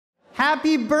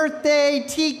Happy birthday,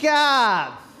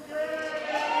 Tika!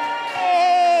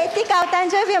 ティカお誕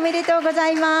生日おめでとうござ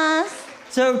います。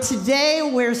So today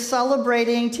we're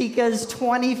celebrating Tika's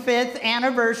 25th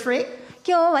anniversary.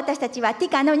 今日私たちはティ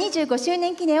カの25周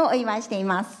年記念をお祝いしてい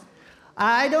ます。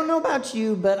I don't know about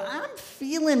you, but I'm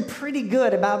feeling pretty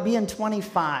good about being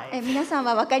 25. 皆さん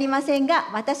は分かりませんが、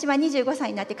私は25歳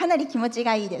になってかなり気持ち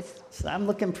がいいです。So I'm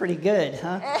looking pretty good,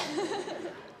 huh?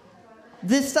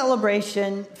 This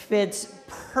celebration fits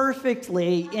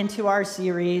perfectly into our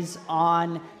series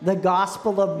on the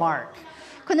Gospel of Mark.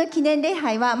 この記念礼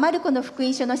拝はマルコの福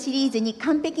音書のシリーズに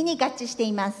完璧に合致して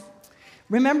います。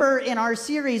Remember, in our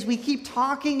series, we keep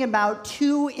talking about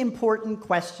two important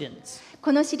questions.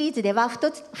 このシリーズでは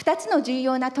2つの重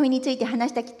要な問いについて話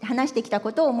してきた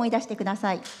ことを思い出してくだ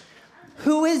さい。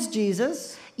Who is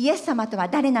Jesus? イエス様とは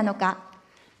誰なのか。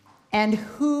And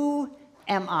who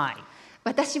am I?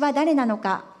 私は誰なの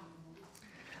か。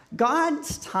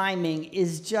God's timing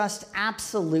is just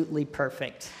absolutely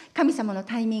perfect. 神様の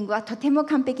タイミングはとても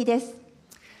完璧です。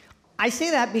I say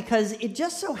that because it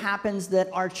just so happens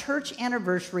that our church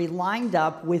anniversary lined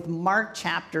up with Mark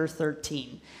chapter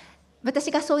 13.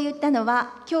 私がそう言ったの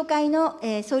は、教会の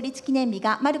創立記念日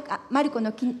がマルコ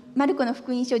の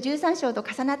福音書13章と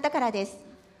重なったからです。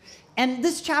And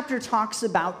this chapter talks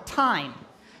about time.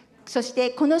 そして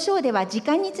この章では時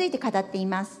間について語ってい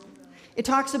ます。It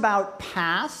talks about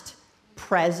past,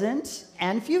 present,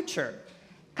 and future.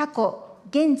 過去、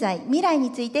現在、未来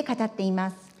について語っていま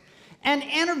す。And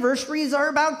anniversaries are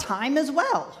about time as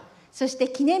well. そして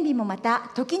記念日もま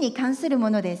た時に関するも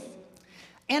のです。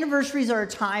Anniversaries are a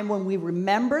time when we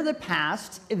remember the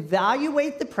past,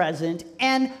 evaluate the present,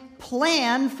 and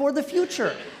plan for the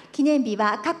future. 記念日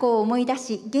は過去を思い出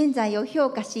し、現在を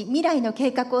評価し、未来の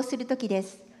計画をするときで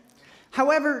す。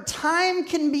However, time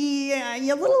can be a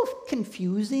little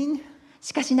confusing.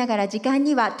 しかしながら時間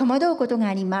には戸惑うことが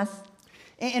あります。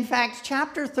In fact,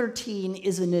 chapter 13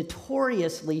 is a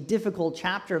notoriously difficult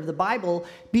chapter of the Bible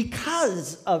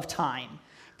because of time.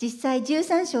 実際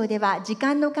13章では時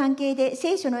間の関係で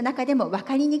聖書の中でも分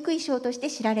かりにくい章として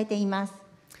知られています。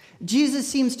Jesus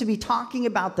seems to be talking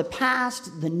about the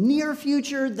past, the near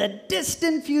future, the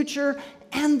distant future,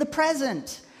 and the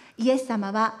present. イエス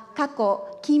様は過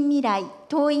去、近未来、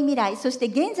遠い未来、そして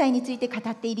現在について語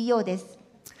っているようです。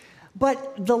But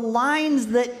the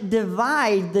lines that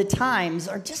divide the times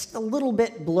are just a little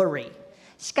bit blurry.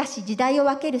 しかし時代を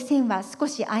分ける線は少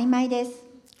し曖昧です。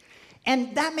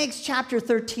And that makes chapter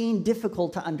 13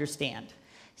 difficult to understand.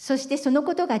 そしてその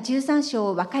ことが13章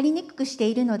を分かりにくくして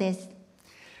いるのです。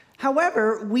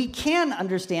However, we can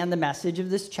understand the message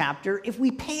of this chapter if we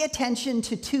pay attention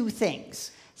to two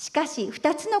things. しかし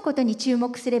2つのことに注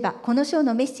目すればこの章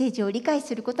のメッセージを理解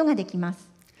することができます。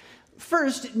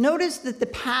First, notice that the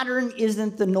pattern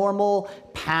isn't the normal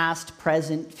past,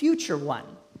 present, future one.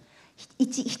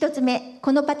 1つ目、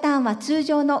このパターンは通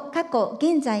常の過去、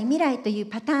現在、未来という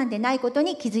パターンでないこと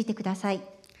に気づいてください。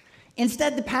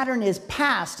Instead, the pattern is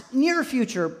past, near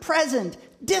future, present,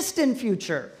 distant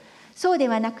future. そうで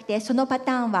はなくて、そのパ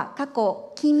ターンは過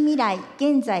去、近未来、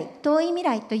現在、遠い未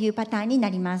来というパターンにな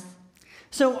ります。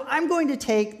So I'm going to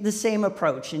take the same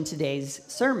approach in today's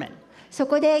sermon. そ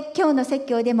こで今日の説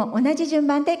教でも同じ順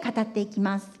番で語っていき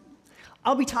ます。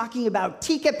I'll be talking about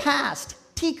Tika past,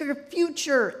 Tika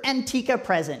future, and Tika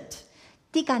present.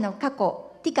 ティカの過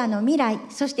去、ティカの未来、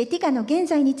そしてティカの現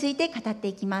在について語って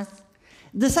いきます。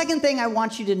The second thing I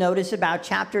want you to notice about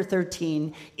chapter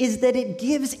 13 is that it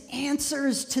gives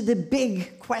answers to the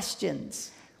big questions.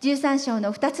 13章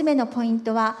の2つ目のポイン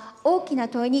トは大きな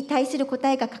問いに対する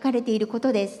答えが書かれているこ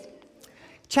とです。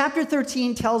Chapter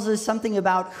 13 tells us something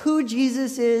about who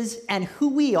Jesus is and who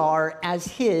we are as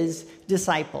his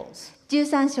disciples.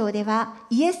 13章では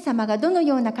イエス様がどの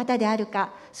ような方である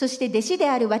か、そして弟子で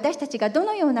ある私たちがど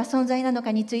のような存在なの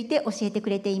かについて教えてく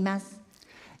れています。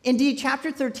Indeed,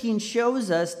 chapter 13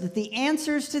 shows us that the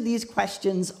answers to these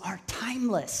questions are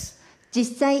timeless.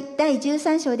 実際、第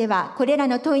13章ではこれら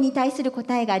の問いに対する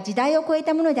答えが時代を超え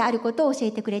たものであることを教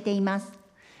えてくれています。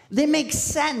They make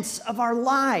sense of our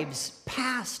lives,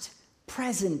 past,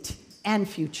 present, and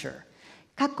future.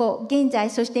 過去、現在、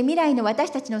そして未来の私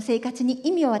たちの生活に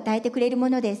意味を与えてくれるも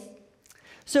のです。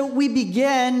So we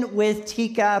begin with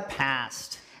Tika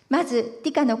past. まず、テ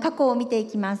ィカの過去を見てい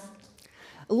きます。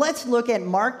Let's look at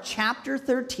Mark chapter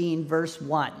 13, verse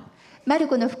 1. マル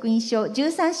コの福音書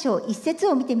13章1節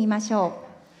を見てみましょ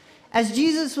う。As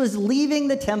Jesus was leaving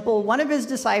the temple, one of his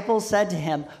disciples said to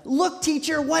him, "Look,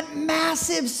 teacher, what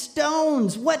massive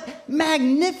stones, what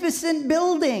magnificent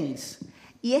buildings."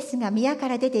 イエスが宮か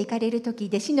ら出て行かれるとき、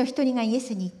弟子の一人がイエ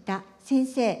スに言った。先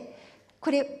生、こ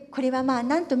れは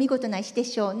なんと見事な石で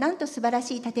しょう。なんと素晴ら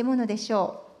しい建物でし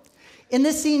ょう。In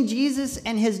this scene, Jesus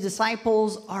and his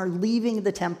disciples are leaving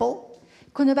the temple.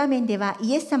 この場面では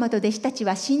イエス様と弟子たち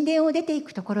は神殿を出てい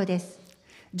くところです。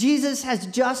Jesus has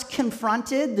just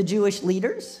confronted the Jewish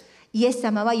leaders. イエス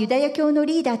様はユダヤ教の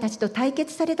リーダーたちと対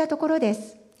決されたところで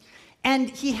す。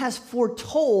And he has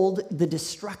foretold the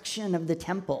destruction of the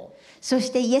temple. そ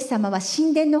してイエス様は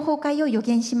神殿の崩壊を予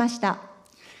言しました。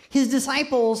His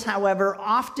disciples, however,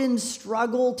 often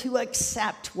struggle to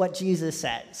accept what Jesus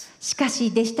says. しか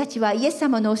し弟子たちはイエス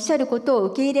様のおっしゃることを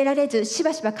受け入れられず、し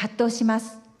ばしば葛藤しま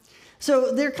す。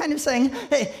So they're kind of saying,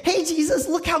 hey, Jesus,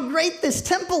 look how great this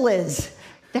temple is.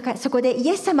 だからそこでイ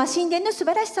エス様、神殿の素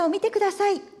晴らしさを見てくだ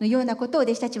さいのようなことを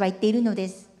弟子たちは言っているので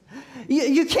す。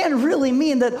You can't really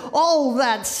mean that all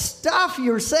that stuff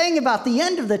you're saying about the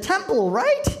end of the temple,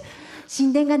 right?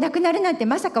 神殿がなくなるなんて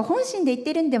まさか本心で言っ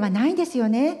てるんではないですよ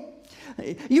ね。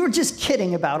You were just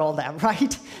kidding about all that,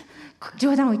 right?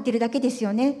 冗談を言ってるだけです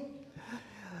よね。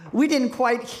We didn't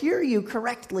quite hear you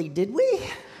correctly, did we?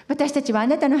 私たちはあ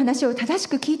なたの話を正し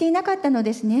く聞いていなかったの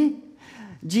ですね。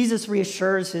Jesus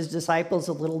reassures his disciples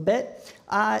a little bit,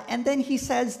 and then he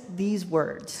says these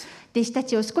words. 弟子た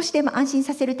ちを少しでも安心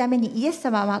させるためにイエス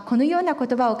様はこのような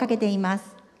言葉をかけています。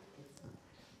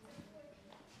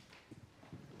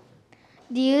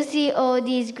Do you see all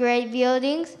these great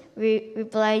buildings?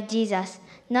 Replied Jesus.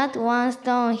 Not one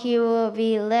stone here will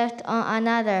be left on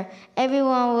another.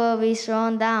 Everyone will be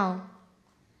thrown down.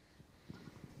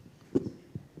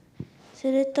 す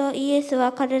るとイエス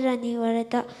は彼らに言われ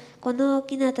た。この大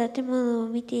きな建物を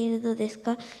見ているのです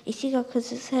が、石が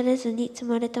崩されずに積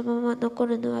まれたまま残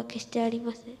るのは決してあり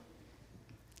ません。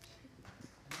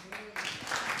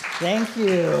Thank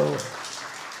you.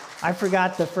 I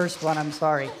forgot the first one, I'm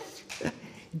sorry.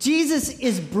 Jesus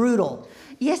is brutal.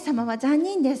 イエス様は残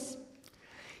忍です。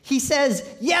He says,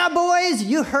 yeah, boys,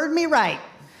 you heard me right.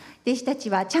 弟子たち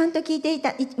はちゃんと聞いてい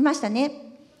ましたね。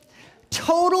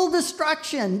Total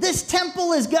destruction. This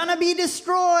temple is gonna be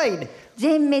destroyed.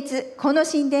 全滅、この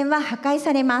神殿は破壊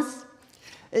されます。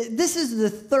This is the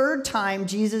third time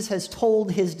Jesus has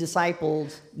told his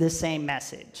disciples the same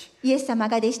message. イエス様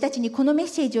が弟子たちにこのメッ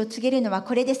セージを告げるのは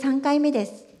これで3回目で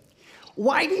す。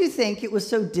Why do you think it was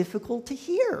so difficult to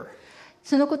hear?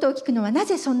 そのことを聞くのはな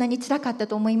ぜそんなにつらかった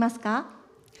と思いますか？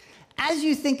 As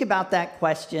you think about that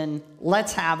question,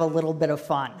 let's have a little bit of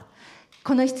fun.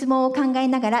 この質問を考え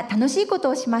ながら楽しいこと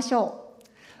をしましょう。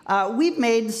We've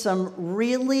made some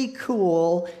really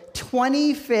cool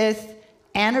 25th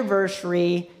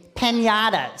anniversary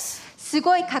piñatas. す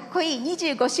ごいかっこいい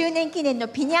25周年記念の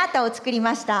ピニャータを作り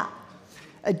ました。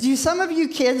Do some of you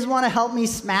kids want to help me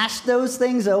smash those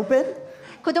things open?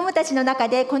 子供たちの中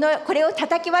でこれを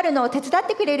叩き割るのを手伝っ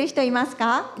てくれる人います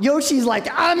か？ Yoshi's like,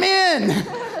 I'm in!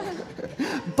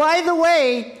 By the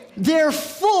way, they're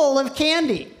full of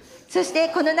candy. そして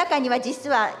この中には実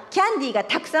はキャンディーが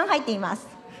たくさん入っています。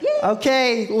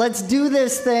Okay, let's do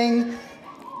this thing.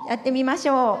 やってみまし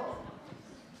ょ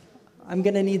う。I'm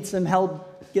gonna need some help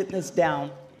getting this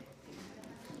down.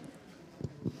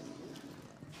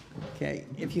 Okay,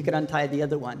 if you could untie the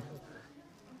other one.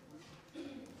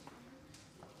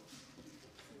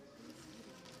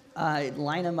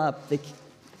 Line them up. Okay.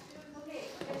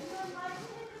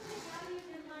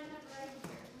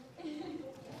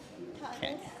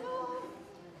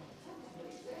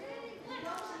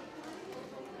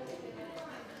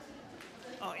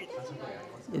 Oh,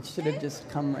 it should have just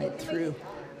come right through.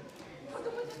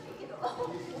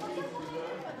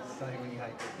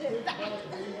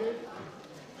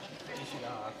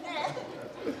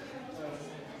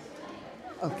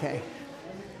 Okay.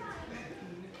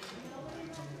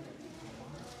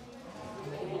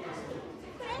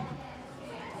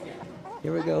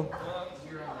 Here we go.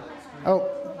 Oh.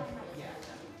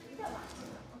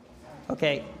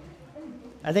 Okay.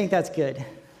 I think that's good.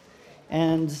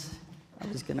 And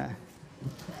I'm just gonna,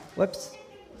 whoops.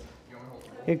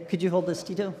 Here, could you hold this,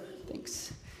 Tito?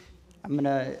 Thanks. I'm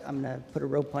gonna put a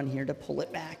rope on here to pull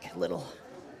it back a little.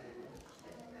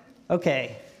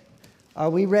 Okay.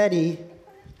 Are we ready?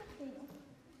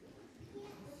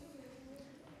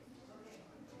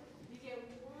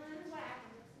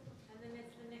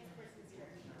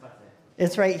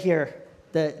 It's right here.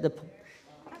 The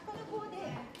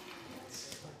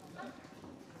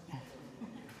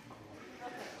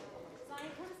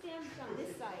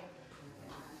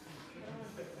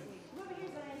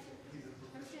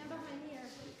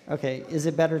Okay, is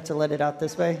it better to let it out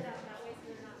this way?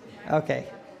 Okay.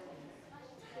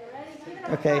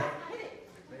 Okay.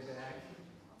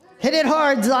 Hit it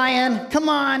hard, Zion. Come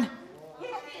on.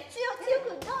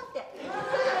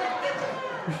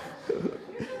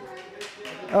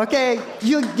 Okay,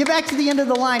 you get back to the end of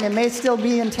the line. It may still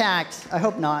be intact. I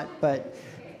hope not, but.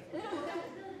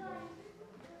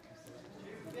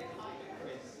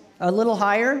 A little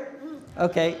higher?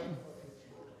 Okay.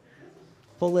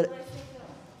 Pull it.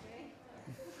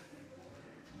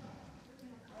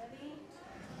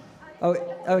 Oh,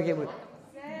 okay.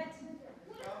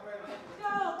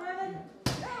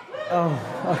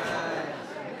 Oh, okay.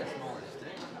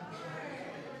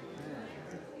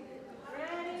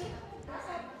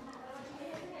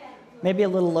 Maybe a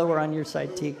little lower on your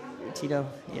side, Tito.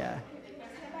 Yeah.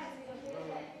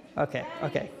 Okay,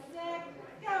 okay.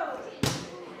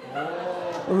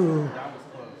 Ooh.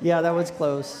 Yeah, that was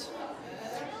close.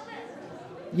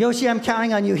 Yoshi, I'm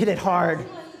counting on you. Hit it hard.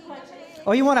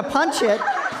 Oh, you want to punch it?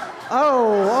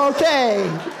 Oh, okay.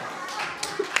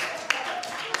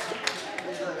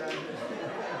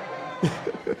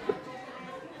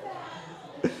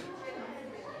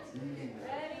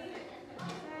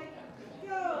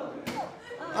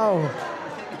 Oh.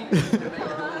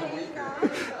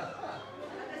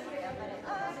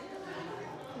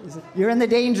 You're in the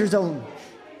danger zone.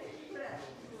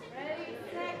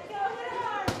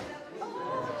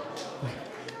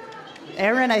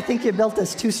 Aaron, I think you built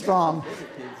this too strong.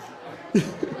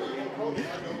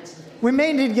 We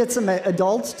may need to get some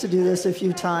adults to do this a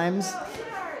few times.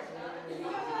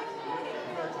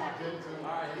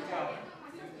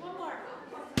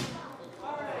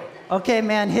 Okay,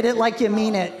 man, hit it like you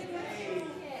mean it.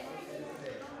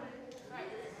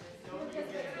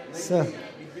 So.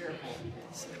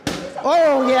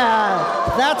 Oh,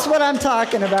 yeah, that's what I'm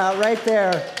talking about right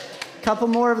there. Couple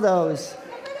more of those.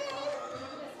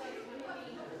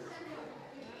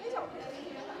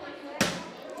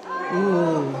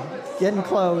 Ooh, getting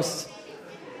close.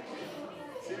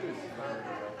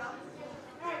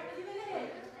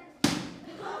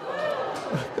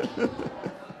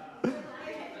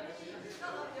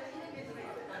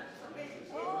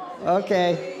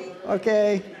 Okay,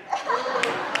 okay.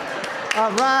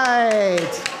 All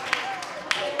right.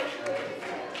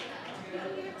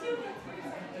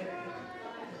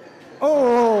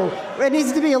 Oh, it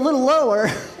needs to be a little lower.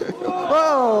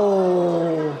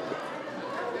 Whoa.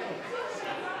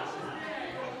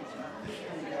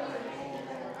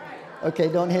 Okay,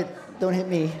 don't hit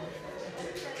me.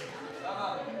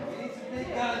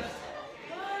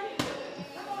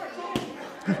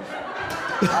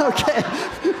 Okay.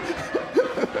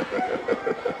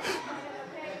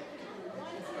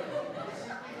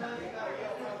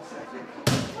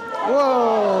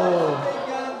 Whoa.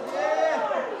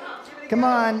 Come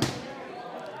on.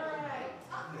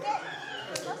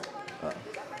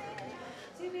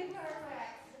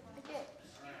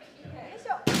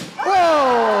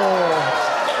 Whoa.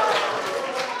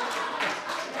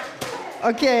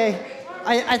 Okay,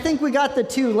 I think we got the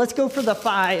 2. Let's go for the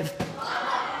 5.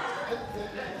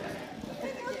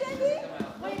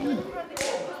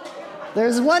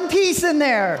 There's one piece in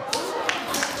there.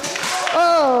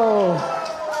 Oh.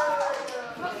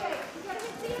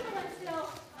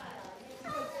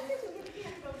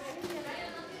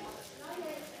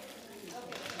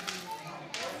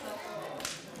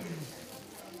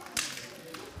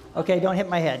 Okay, don't hit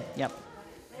my head. Yep.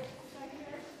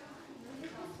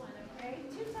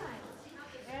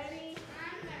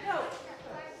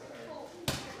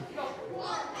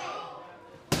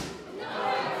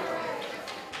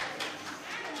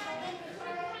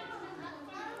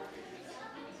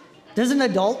 Does an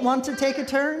adult want to take a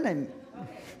turn?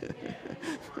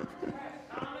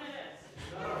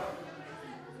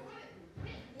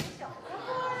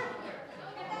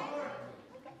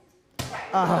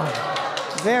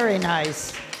 Oh, very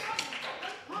nice.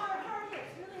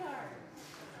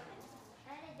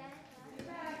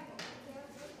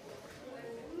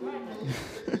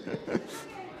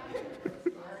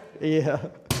 Yeah.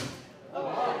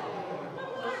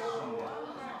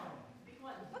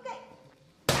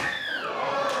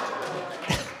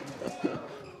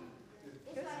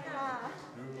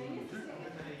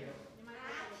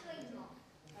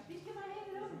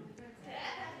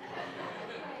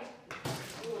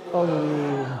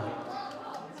 Oh.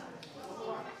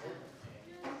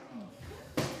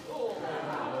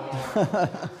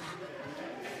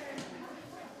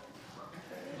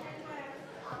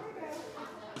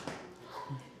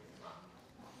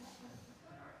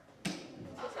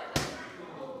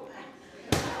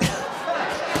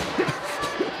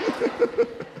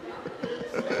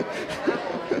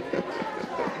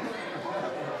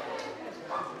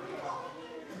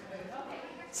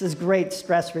 This is great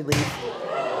stress relief.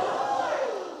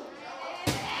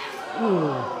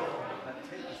 Ooh.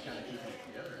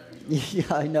 Yeah,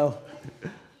 I know.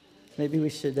 Maybe we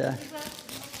should.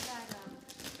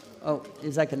 Oh,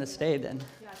 is that going to stay then?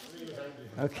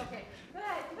 Okay.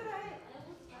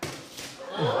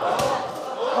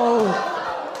 Oh.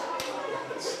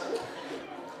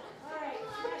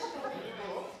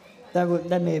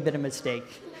 That may have been a mistake.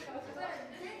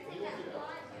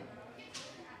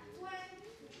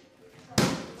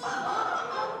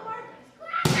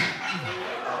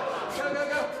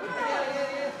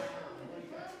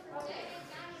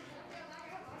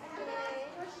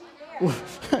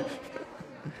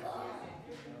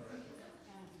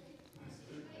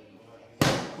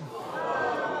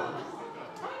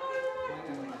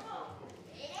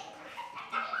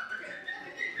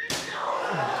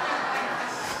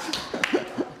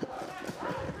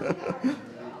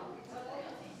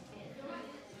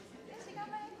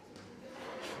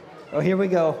 Oh, here we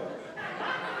go.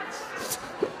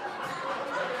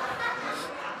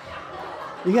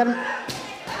 You got to...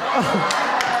 Oh.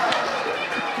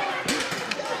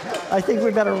 I think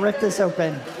we better rip this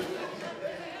open.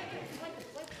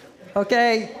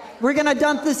 Okay, we're going to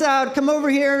dump this out. Come over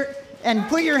here and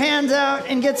put your hands out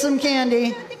and get some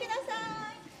candy.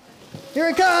 Here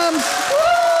it comes.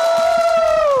 Woo!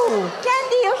 キャン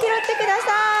ディーを拾ってくださ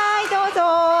い。どうぞ。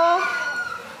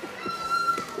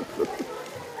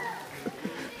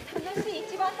楽しい、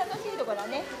一番楽しいところだ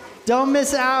ね。Don't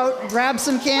miss out. Grab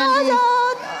some どう candy. ぞ。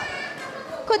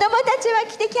子供たちは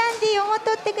来てキャンディーを持っ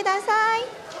とってください。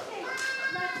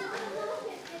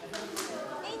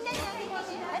みんなに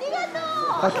ありがと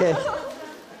う。 Okay,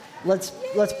 let's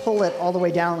pull it all the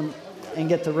way down and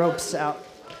get the ropes out.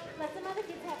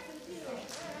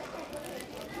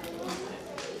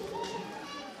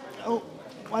 Oh,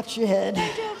 watch your head.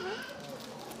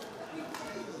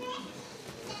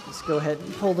 Just go ahead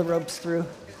and pull the ropes through.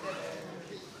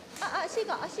 あ、足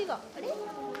が。あれ？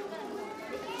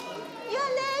 Your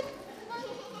leg。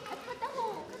片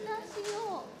方、片足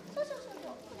を。そう。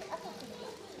あと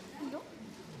いいよ。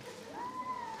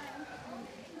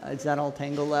Is that all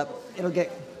tangled up? It'll get...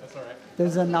 That's all right.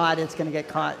 There's a knot. It's going to get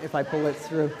caught if I pull it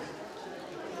through.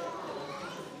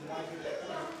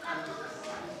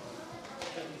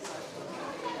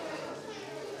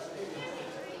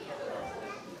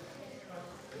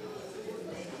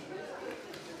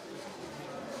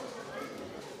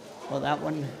 Well, that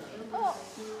one...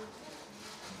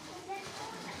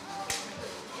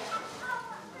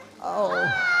 Oh.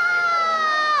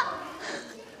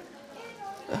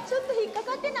 ちょっと引っか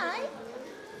かってない？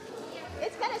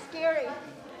 It's kind of scary.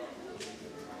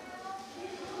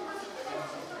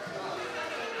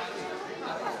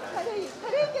 軽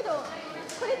いけど、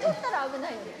これ取ったら危な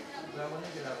いよね。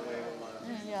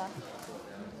うん、いや。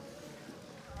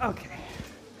Okay.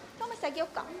 トムスあげよ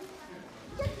うか。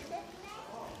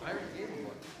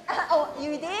Oh,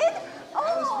 you did? Oh,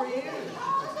 that was for you.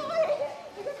 Oh, sorry.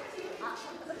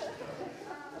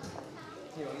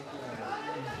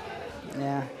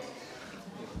 Yeah.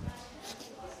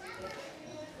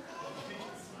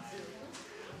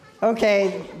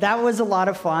 Okay, that was a lot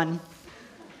of fun.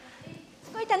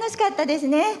 すごい楽しかったです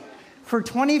ね。For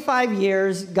 25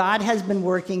 years, God has been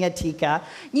working at Tika.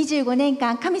 25年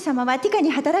間、神様はティカに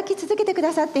働き続けてく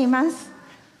ださっています。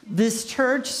This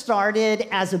church started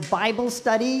as a Bible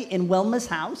study in Wilma's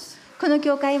house. この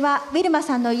教会はウィルマ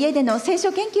さんの家での聖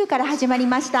書研究から始まり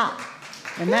ました。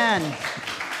Amen.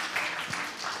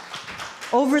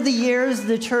 Over the years,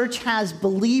 the church has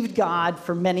believed God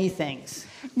for many things.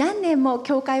 何年も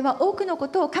教会は多くのこ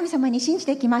とを神様に信じ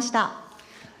てきました。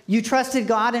You trusted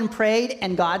God and prayed,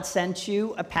 and God sent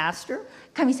you a pastor.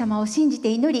 神様を信じて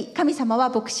祈り、神様は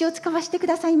牧師を使わせてく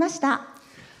ださいました。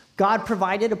God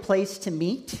provided a place to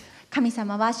meet. 神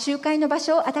様は集会の場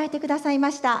所を与えてくださいま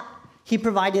した。He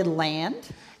provided land.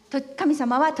 神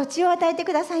様は土地を与えて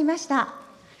くださいました。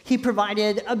He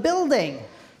provided a building.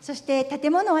 そして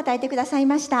建物を与えてください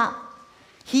ました。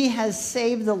He has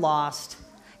saved the lost.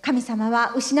 神様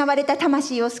は失われた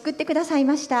魂を救ってください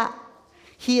ました。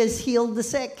He has healed the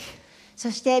sick. そ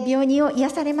して病人を癒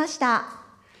されました。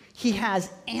He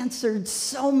has answered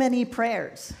so many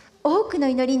prayers. 多くの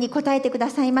祈りに応えてくだ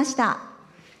さいました。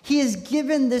He has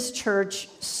given this church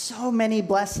so many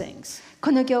blessings.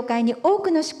 この教会に多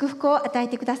くの祝福を与え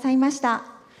てくださいました。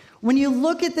When you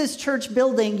look at this church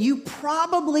building, you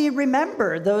probably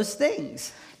remember those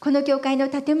things. この教会の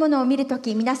建物を見ると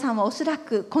き、皆さんはおそら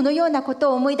くこのようなこ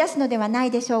とを思い出すのではな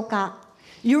いでしょうか。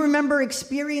You remember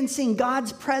experiencing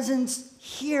God's presence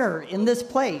here in this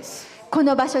place. こ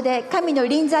の場所で神の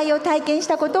臨在を体験し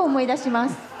たことを思い出しま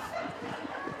す。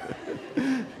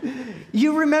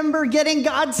You remember getting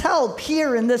God's help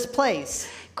here in this place.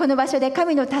 この場所で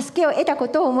神の助けを得たこ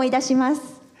とを思い出します。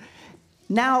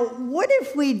Now, what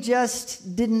if we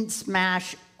just didn't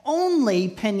smash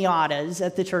only piñatas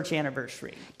at the church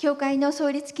anniversary. 教会の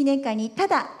創立記念会にた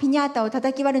だピニャータを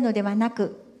叩き割るのではな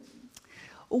く、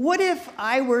What if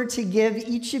I were to give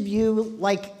each of you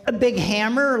like a big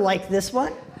hammer like this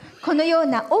one? このよう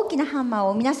な大きなハンマー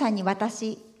を皆さんに渡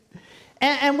し、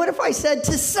And what if I said,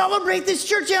 to celebrate this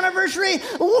church anniversary,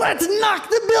 let's knock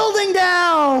the building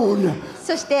down?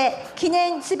 そして記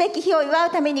念すべき日を祝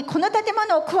うためにこの建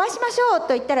物を壊しましょう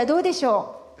と言ったらどうでし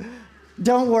ょ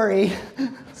Don't worry. う。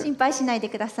心配しないで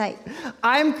ください。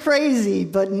I'm crazy,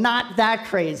 but not that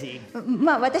crazy.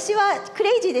 まあ私はク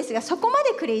レイジーですが、そこま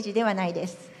でクレイジーではないで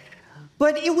す。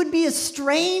But it would be a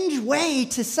strange way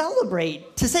to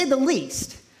celebrate, to say the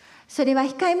least. それは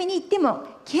控えめに言っても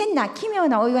変な奇妙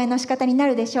なお祝いの仕方にな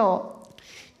るでしょ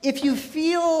う。If you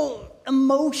feel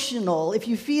emotional, if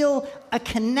you feel a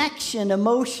connection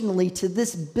emotionally to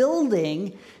this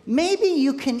building, maybe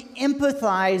you can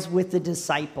empathize with the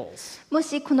disciples. も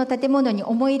しこの建物に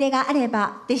思い入れがあれ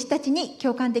ば、弟子たちに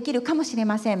共感できるかもしれ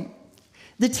ません。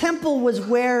The temple was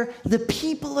where the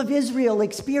people of Israel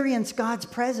experienced God's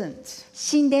presence.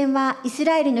 神殿はイス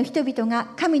ラエルの人々が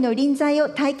神の臨在を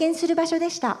体験する場所で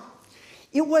した。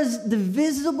It was the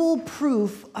visible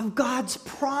proof of God's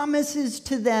promises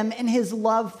to them and His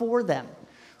love for them.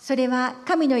 それは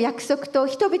神の約束と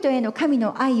人々への神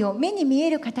の愛を目に見え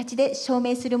る形で証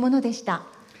明するものでした。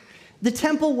The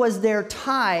temple was their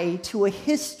tie to a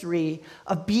history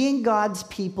of being God's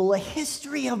people, a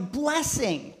history of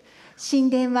blessing. 神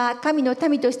殿は神の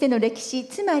民としての歴史、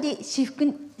つまり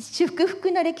祝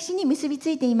福の歴史に結びつ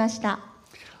いていました。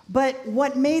But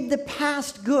what made the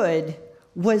past good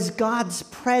was God's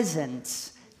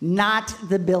presence, not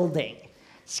the building.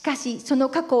 しかし、その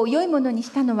過去を良いものに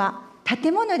したのは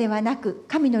建物ではなく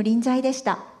神の臨在でし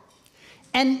た。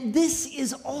And this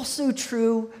is also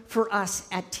true for us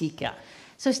at Tika.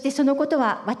 そしてそのこと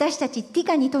は私たちティ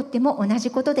カにとっても同じ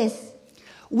ことです。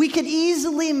We could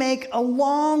easily make a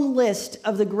long list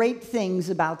of the great things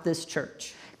about this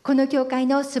church. この教会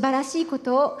の素晴らしいこ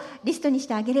とをリストにし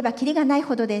てあげればきりがない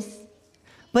ほどです。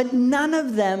But none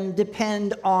of them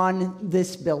depend on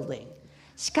this building.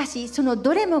 しかし、その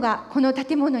どれもがこの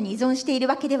建物に依存している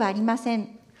わけではありませ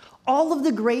ん。All of the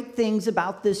great things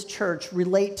about this church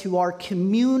relate to our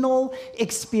communal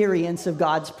experience of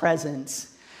God's presence.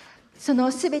 そ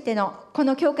のすべてのこ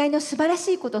の教会の素晴らし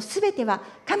いことすべては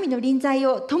神の臨在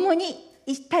を共に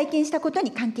体験したこと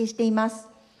に関係しています。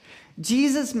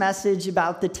Jesus' message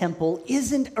about the temple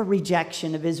isn't a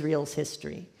rejection of Israel's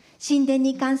history. 神殿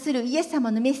に関するイエス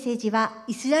様のメッセージは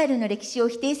イスラエルの歴史を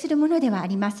否定するものではあ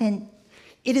りません。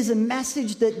It is a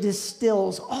message that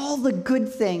distills all the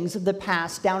good things of the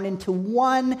past down into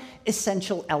one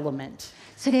essential element.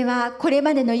 それはこれ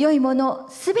までの良いもの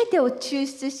すべてを抽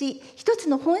出し、一つ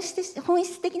の本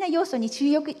質的な要素に集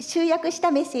約し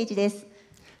たメッセージです。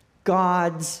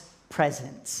God's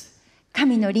presence.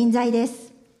 神の臨在で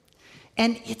す。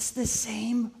And it's the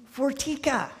same for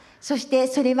Tika. そして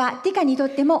それはティカにとっ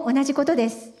ても同じことで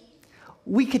す。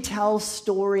We could tell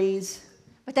stories.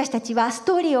 私たちはス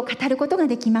トーリーを語ることが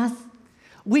できます。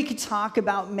We could talk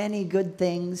about many good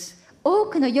things. 多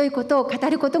くの良いことを語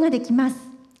ることができます。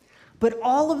But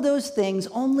all of those things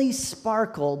only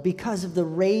sparkle because of the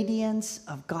radiance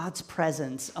of God's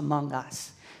presence among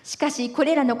us. しかしこ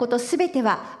れらのことすべて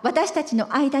は私たち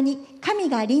の間に神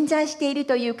が臨在している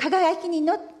という輝きに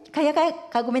よ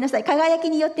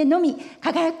ってのみ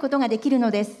輝くことができる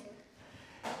のです。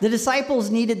The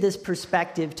disciples needed this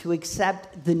perspective to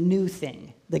accept the new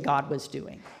thing that God was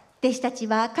doing. 弟子たち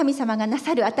は神様がな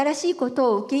さる新しいこ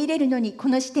とを受け入れるのにこ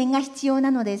の視点が必要な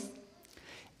のです。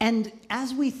And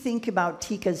as we think about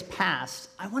Tika's past,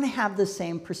 I want to have the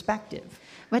same perspective.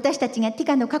 私たちがティ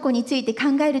カの過去について考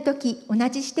えるとき、同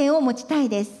じ視点を持ちたい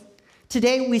です。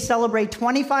Today we celebrate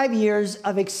 25 years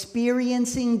of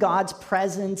experiencing God's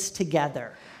presence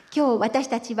together. 今日私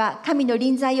たちは神の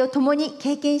臨在を共に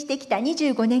経験してきた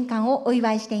25年間をお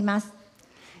祝いしています。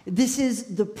This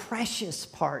is the precious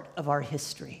part of our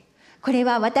history. これ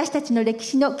は私たちの歴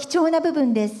史の貴重な部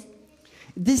分です。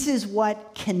This is what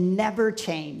can never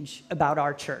change about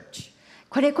our church.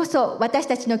 これこそ私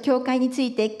たちの教会につ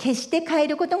いて決して変え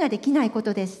ることができないこ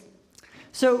とです。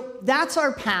So that's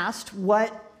our past.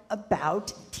 What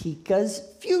about Tika's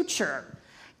future?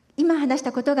 今話し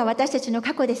たことが私たちの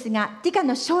過去ですが、ティカ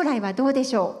の将来はどうで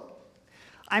しょ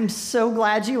う? I'm so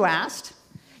glad you asked.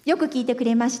 よく聞いてく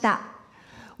れました。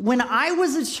When I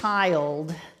was a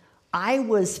child, I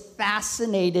was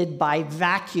fascinated by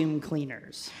vacuum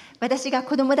cleaners. 私が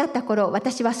子供だった頃、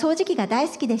私は掃除機が大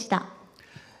好きでした。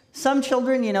Some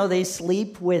children, they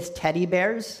sleep with teddy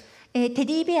bears. テデ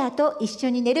ィベアと一緒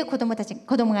に寝る子供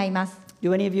がいます。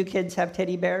Do any of you kids have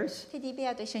teddy bears? テディベ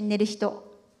アと一緒に寝る人。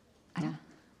あら。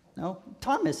 No?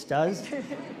 Thomas does.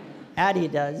 Addie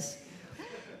does.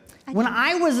 When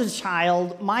I was a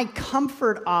child, my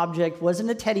comfort object wasn't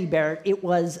a teddy bear, it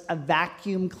was a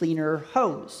vacuum cleaner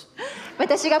hose.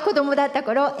 私が子供だった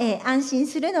頃、安心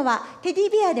するのはテデ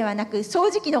ィベアではなく掃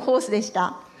除機のホースでし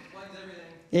た。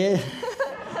Yeah,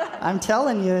 I'm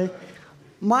telling you.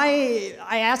 I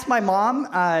asked my mom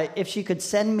if she could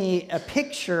send me a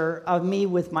picture of me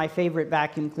with my favorite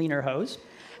vacuum cleaner hose.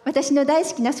 私の大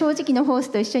好きな掃除機のホース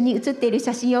と一緒に写っている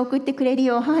写真を送ってくれる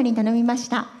よう母に頼みまし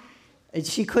た。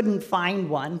She couldn't find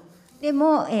one. で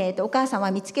も、お母さん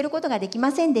は見つけることができま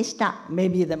せんでした。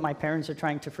Maybe that my parents are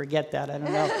trying to forget that. I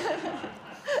don't know.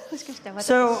 もしかしたら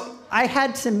私 So I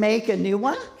had to make a new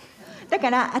one. だか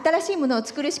ら新しいものを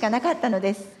作るしかなかったの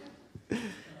です。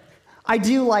I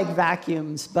do like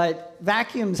vacuums, but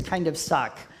vacuums kind of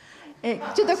suck.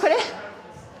 ちょっとこれ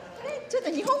ちょっと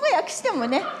日本語訳しても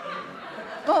ね、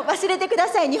もう忘れてくだ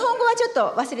さい。日本語はちょっ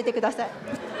と忘れてください。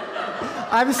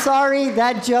I'm sorry,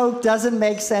 that joke doesn't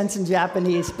make sense in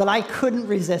Japanese, but I couldn't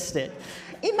resist it.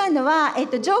 今のは、ジ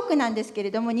ョークなんですけ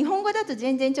れども、日本語だと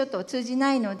全然ちょっと通じ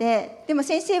ないので、でも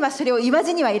先生はそれを言わ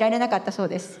ずにはいられなかったそう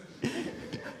です。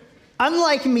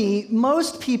Unlike me,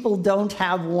 most people don't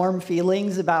have warm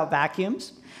feelings about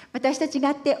vacuums. 私と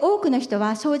違って多くの人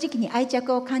は掃除機に愛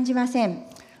着を感じません。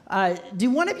Do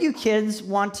one of you kids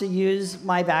want to use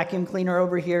my vacuum cleaner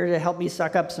over here to help me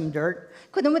suck up some dirt?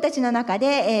 子どもたちの中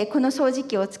で、この掃除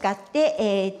機を使っ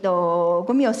て、ゴ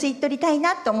ミを吸い取りたい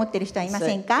なと思っている人はいま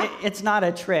せんか？ It's not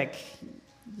a trick.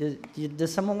 Does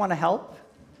someone want to help?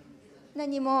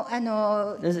 何も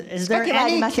Is 仕掛 there けはあ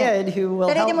り any ませ kid ん。 who will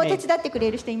誰で help も me? 手伝ってくれ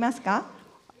る人いますか？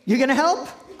 You're going to help?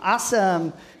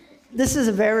 Awesome. This is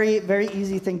a very, very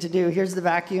easy thing to do. Here's the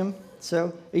vacuum. So,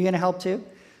 are you going to help too?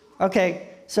 Okay,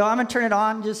 so I'm going to turn it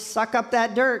on. Just suck up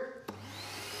that dirt.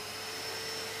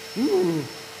 Ooh.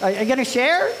 Are you going to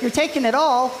share? You're taking it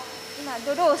all. 今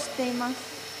泥を吸っています。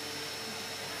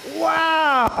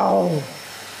 Wow.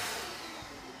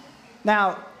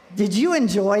 Now, did you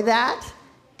enjoy that?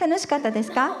 楽しかったで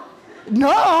すか？ No!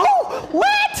 What?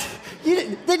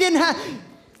 They didn't have.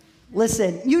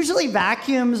 Listen, usually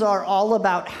vacuums are all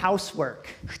about housework.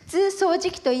 普通掃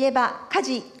除機といえば家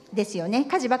事ですよね。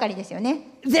家事ばかりですよね。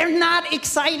 They're not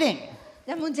exciting.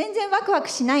 でも全然ワクワク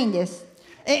しないんです。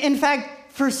 In fact,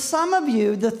 for some of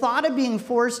you, the thought of being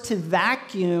forced to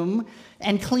vacuum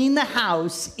and clean the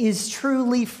house is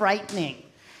truly frightening.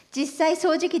 実際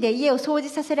掃除機で家を掃除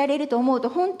させられると思うと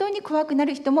本当に怖くな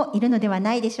る人もいるのでは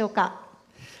ないでしょうか。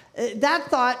That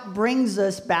thought brings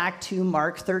us back to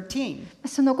Mark 13.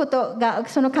 その考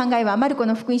えはマルコ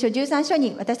の福音書13章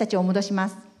に私たちを戻しま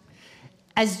す。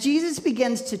As Jesus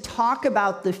begins to talk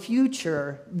about the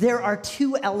future, there are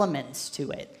two elements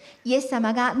to it. イエス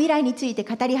様が未来について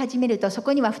語り始めるとそ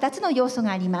こには2つの要素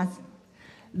があります。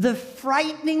The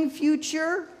frightening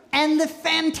future and the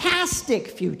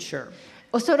fantastic future.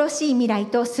 恐ろしい未来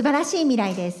と素晴らしい未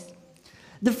来です。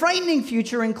 The frightening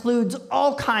future includes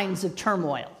all kinds of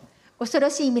turmoil. 恐ろ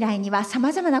しい未来にはさ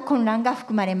まざまな混乱が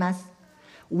含まれます。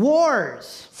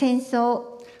 Wars, 戦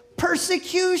争、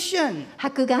 persecution,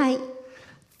 迫害、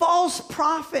 false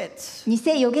prophets. 偽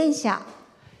預言者、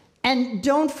 And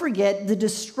don't forget the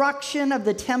destruction of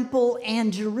the temple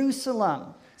and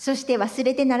Jerusalem. そして忘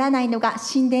れてならないのが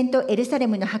神殿とエルサレ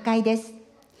ムの破壊です。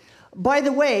 By the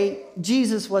way,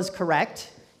 Jesus was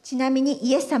correct. ちなみに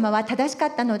イエス様は正しか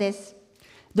ったのです。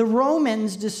 The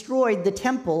Romans destroyed the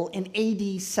temple in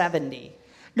AD 70.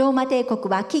 ローマ帝国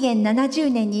は紀元70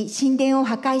年に神殿を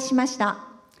破壊しました。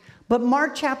 But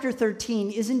Mark chapter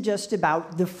 13 isn't just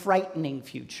about the frightening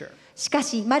future. しか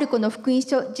しマルコの福音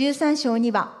書13章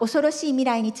には恐ろしい未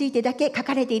来についてだけ書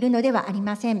かれているのではあり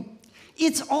ません。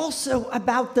 It's also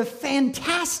about the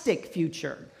fantastic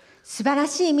future. 素晴ら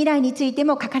しい未来について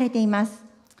も書かれています。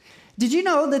 Did you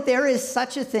know that there is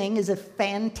such a thing as a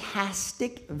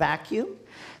fantastic vacuum?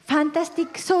 ファンタスティッ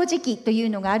ク掃除機という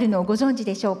のがあるのをご存知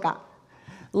でしょうか？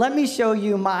 Let me show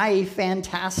you my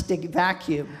fantastic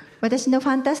vacuum. 私のフ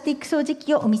ァンタスティック掃除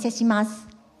機をお見せしま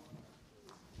す。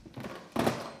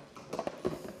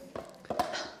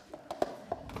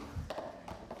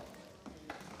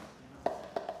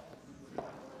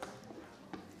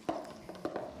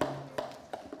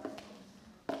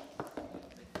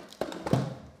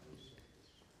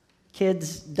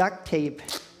Kids, duct tape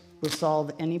will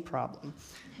solve any problem.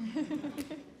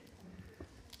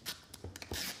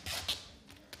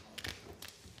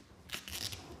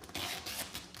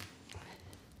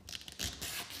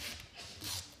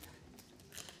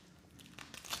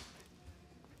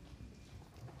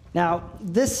 Now,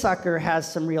 this sucker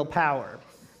has some real power.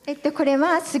 これ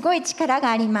はすごい力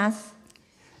があります。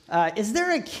Is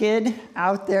there a kid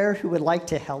out there who would like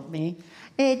to help me?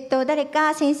 誰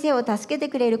か先生を助けて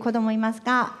くれる子供います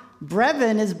か？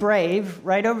 Brevin is brave,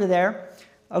 right over there.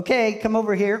 Okay, come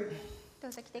over here. ど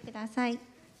うぞ来てください。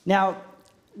Now,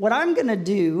 what I'm going to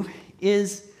do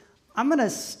is I'm going to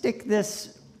stick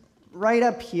this right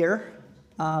up here.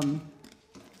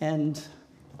 And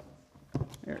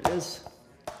there it is.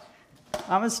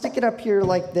 I'm going to stick it up here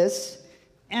like this.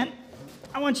 And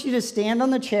I want you to stand on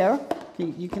the chair.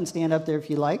 You can stand up there if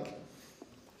you like.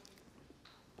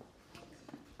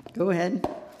 Go ahead.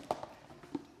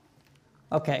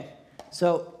 Okay,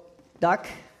 so duck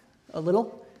a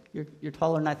little. You're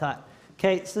taller than I thought.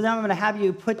 Okay, so now I'm going to have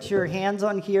you put your hands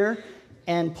on here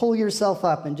and pull yourself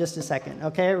up in just a second.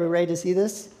 Okay, are we ready to see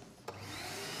this?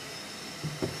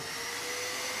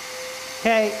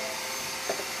 Okay,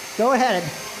 go ahead.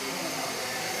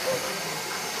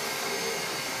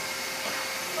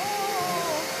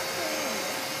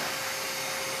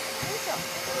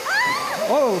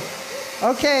 Oh,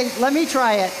 okay, let me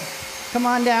try it. Come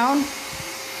on down.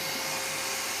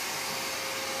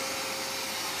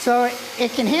 So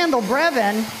it can handle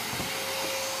Brevin.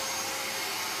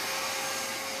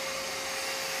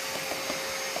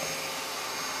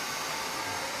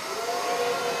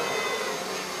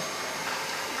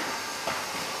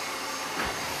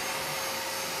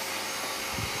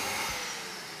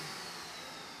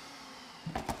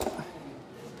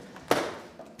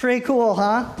 Pretty cool,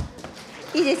 huh?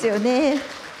 いいですよね。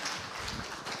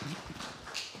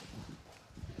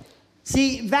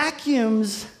See,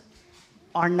 vacuums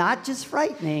are not just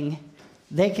frightening,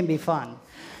 they can be fun.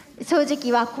 掃除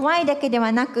機は怖いだけで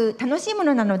はなく楽しいも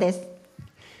のなのです。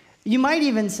You might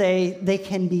even say they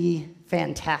can be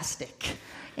fantastic.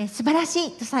 素晴らし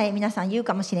いとさえ皆さん言う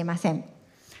かもしれません。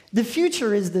The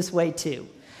future is this way too.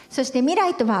 そして未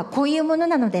来とはこういうもの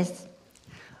なのです。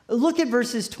Look at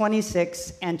verses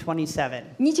 26 and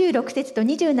 27. 26節と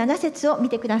27節を見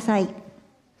てください。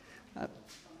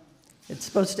It's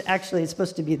supposed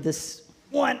to be this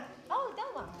one. Oh,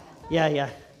 that one. Yeah.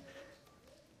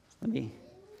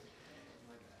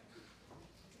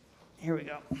 Here we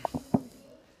go.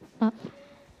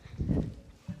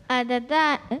 At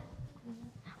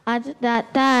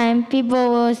that time, people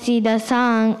will see the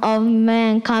Son of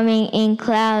Man coming in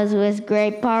clouds with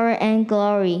great power and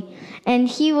glory. And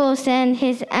he will send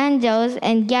his angels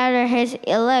and gather his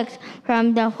elect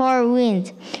from the four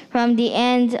winds, from the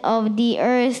ends of the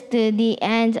earth to the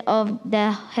ends of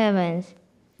the heavens.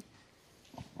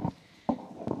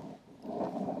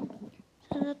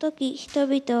 その時、人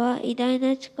々は偉大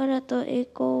な力と栄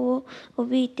光を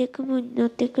帯びて雲に乗っ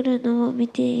てくるのを見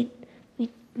る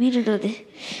のです。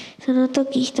その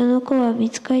時、人の子は御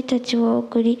使いたちを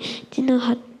送り、地の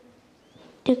果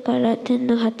てから天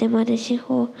の果てまで四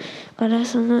方から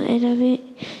その選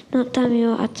びの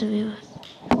民を集めます。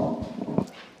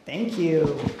Thank you.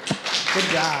 Good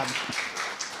job.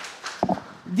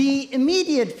 The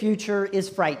immediate future is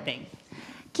frightening.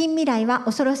 近未来は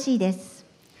恐ろしいです。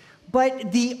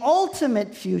But the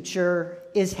ultimate future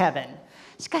is heaven.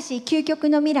 しかし究極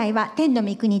の未来は天の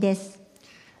御国です。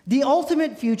The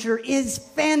ultimate future is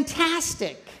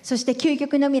fantastic. そして究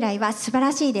極の未来は素晴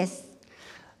らしいです。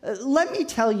Let me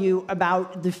tell you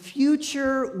about the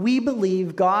future we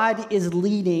believe God is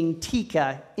leading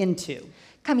Tika into.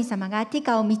 神様がティ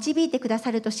カを導いてくだ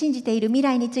さると信じている未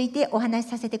来についてお話し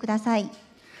させてください。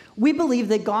We believe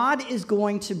that God is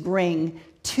going to bring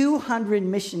 200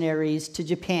 missionaries to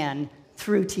Japan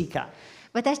through Tika.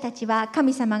 私たちは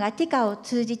神様がティカを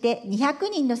通じて200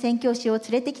人の宣教師を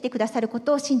連れてきてくださるこ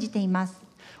とを信じています。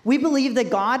We believe that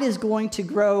God is going to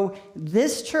grow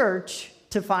this church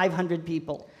to 500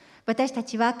 people. 私た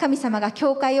ちは神様が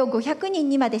教会を500人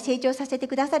にまで成長させて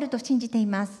くださると信じてい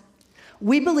ます。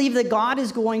We believe that God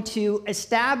is going to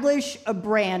establish a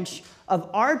branch of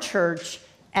our church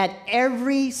at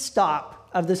every stop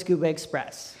of the Tsukuba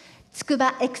Express. つく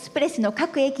ばエクスプレスの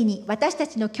各駅に私た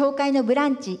ちの教会のブラ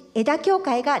ンチ、枝教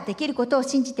会ができることを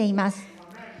信じています。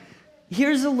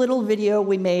Here's a little video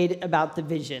we made about the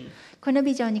vision. この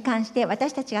ビジョンに関して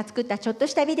私たちが作ったちょっと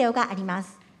したビデオがありま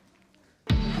す。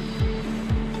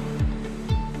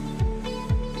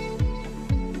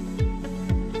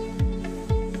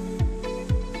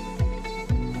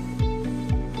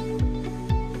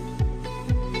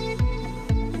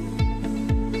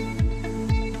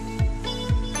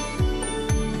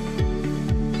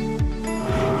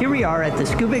Here we are at the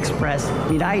Tsukuba Express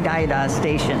Mirai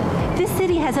station. This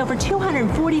city has over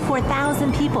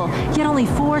 244,000 people, yet only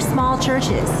 4 small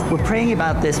churches. We're praying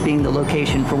about this being the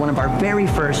location for one of our very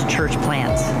first church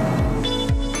plants.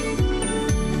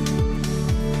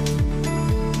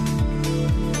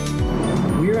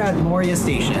 at Moria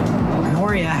Station.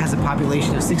 Moria has a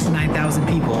population of 69,000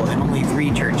 people and only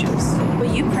 3 churches.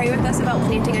 Will you pray with us about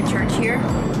planting a church here?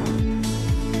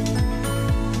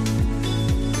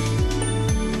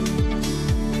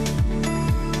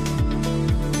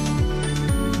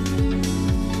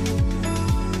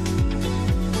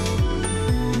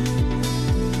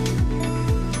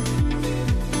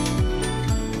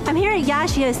 I'm here at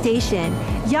Yashio Station.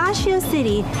 Yashio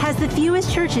City has the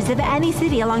fewest churches of any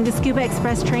city along the Tsukuba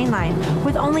Express train line,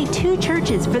 with only 2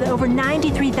 churches for the over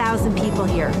 93,000 people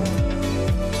here.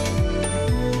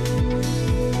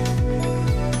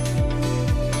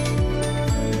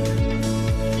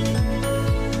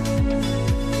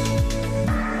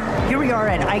 Here we are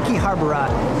at Akihabara,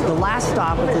 the last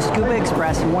stop of the Tsukuba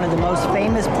Express and one of the most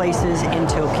famous places in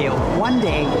Tokyo. One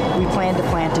day, we plan to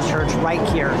plant a church right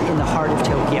here in the heart of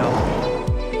Tokyo.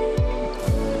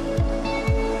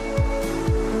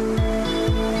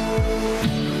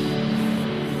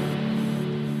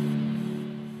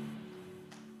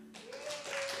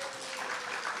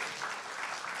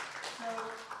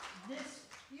 This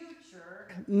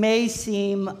future may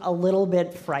seem a little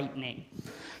bit frightening.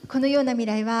 このような未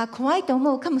来は怖いと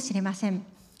思うかもしれません。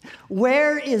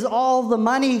 Where is all the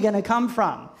money going to come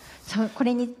from? そう、こ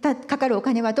れにかかるお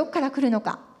金はどこから来るの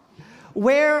か、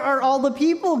 Where are all the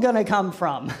people going to come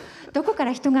from? どこか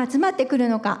ら人が集まってくる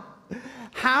のか、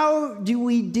 How do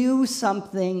we do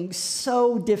something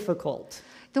so difficult?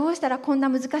 どうしたらこんな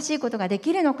難しいことがで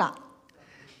きるのか。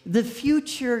 The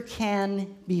future can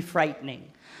be frightening.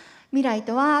 未来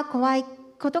とは怖い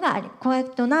ことがある、怖い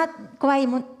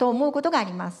と思うことがあ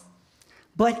ります。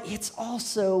 But it's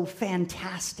also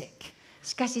fantastic.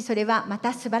 しかしそれはま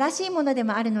た素晴らしいもので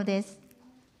もあるのです。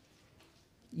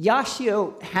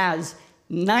 Yashio has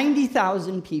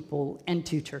 90,000 people and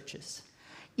 2 churches.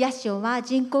 ヤシオは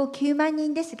人口9万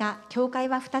人ですが、教会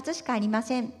は2つしかありま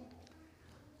せん。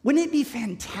 Wouldn't it be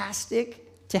fantastic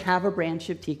to have a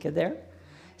branch of Tika there?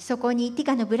 そこにティ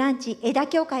カのブランチ、枝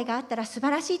教会があったら素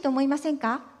晴らしいと思いません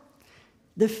か？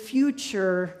 The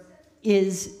future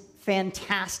is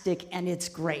fantastic and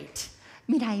it's great.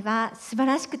 未来は素晴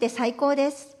らしくて最高で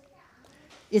す。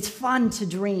 It's fun to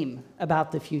dream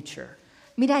about the future.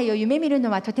 未来を夢見る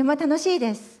のはとても楽しい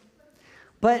です。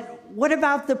 But what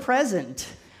about the present?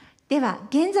 では、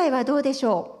現在はどうでし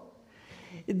ょ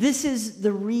This is the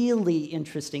really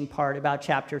interesting part about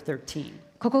chapter 13. う？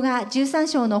ここが13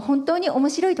章の本当に面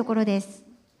白いところです。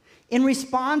 In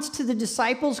response to the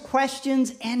disciples'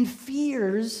 questions and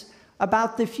fears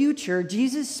about the future,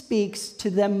 Jesus speaks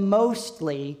to them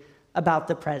mostly about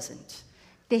the present.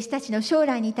 弟子たちの将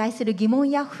来に対する疑問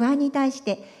や不安に対し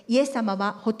て、イエス様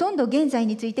はほとんど現在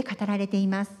について語られてい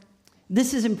ます。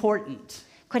 This is important.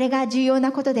 これが重要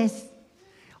なことです。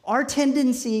 Our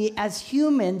tendency as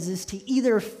humans is to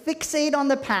either fixate on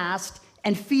the past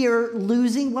and fear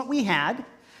losing what we had,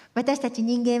 私たち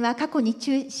人間は過去に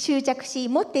執着し、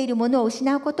持っているものを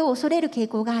失うことを恐れる傾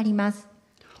向があります。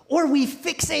 or we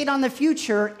fixate on the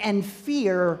future and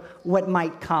fear what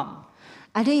might come.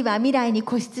 あるいは未来に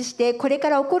固執して、これか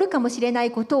ら起こるかもしれな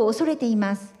いことを恐れてい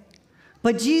ます。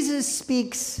 But Jesus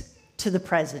speaks to the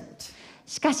present.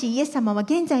 しかし、イエス様は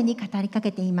現在に語りか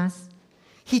けています。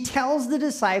 He tells the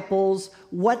disciples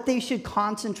what they should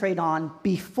concentrate on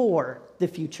before the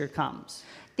future comes.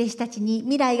 弟子たちに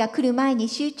未来が来る前に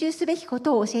集中すべきこ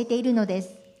とを教えているので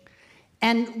す。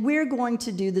 And we're going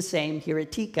to do the same here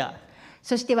at Tika.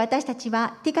 そして私たち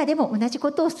はティカでも同じ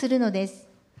ことをするのです。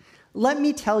 Let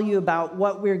me tell you about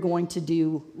what we're going to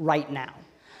do right now.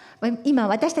 今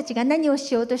私たちが何を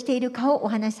しようとしているかをお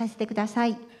話しさせてくださ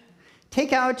い。 Take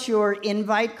out your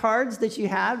invite cards that you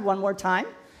had one more time.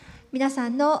 皆さ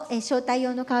んの招待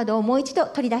用のカードをもう一度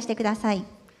取り出してください。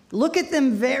 Look at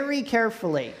them very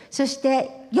carefully. そし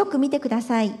てよく見てくだ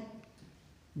さい。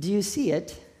 Do you see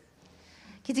it?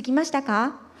 気づきました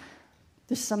か？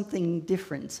 There's something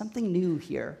different, something new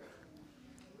here.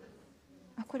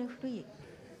 あ、これ古い。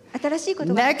新しいこ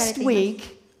とが書かれて Next います。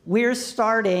 week, we're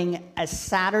starting a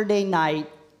Saturday night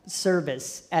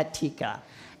service at Tika.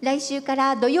 来週か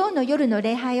ら土曜の夜の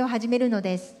礼拝を始めるの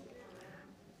です。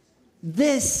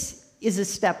 This is a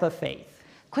step of faith.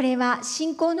 これは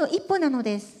信仰の一歩なの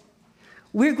です。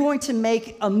 We're going to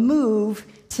make a move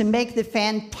to make the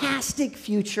fantastic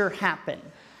future happen.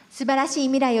 素晴らしい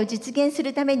未来を実現す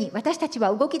るために私たち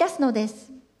は動き出すので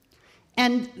す。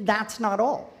 And that's not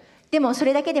all. でもそ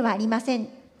れだけではありません。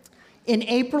 In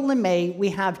April and May, we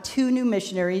have 2 new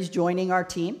missionaries joining our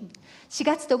team. 4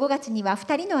月と5月には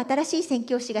2人の新しい宣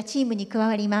教師がチームに加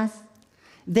わります。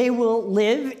 They will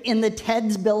live in the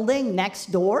TEDS building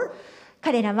next door.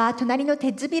 彼らは隣のテ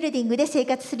ッズビルディングで生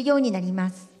活するようになりま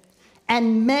す。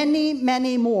And many,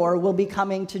 many more will be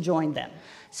coming to join them.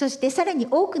 そしてさらに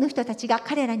多くの人たちが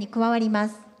彼らに加わりま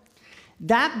す。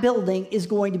That building is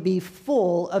going to be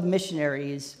full of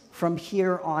missionaries from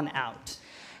here on out.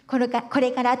 こ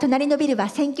れから隣のビルは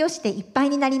宣教師でいっぱい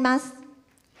になります。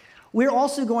We're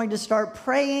also going to start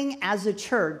praying as a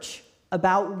church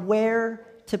about where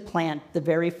to plant the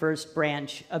very first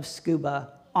branch of Tsukuba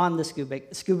on the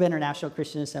Tsukuba International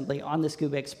Christian Assembly on the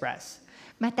Tsukuba Express.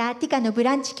 また、ティカのブ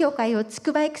ランチ教会をつ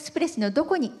くばエクスプレスのど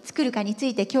こに作るかにつ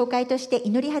いて教会として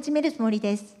祈り始めるつもり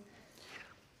です。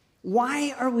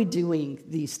Why are we doing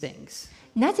these things?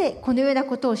 なぜこのような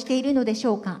ことをしているのでし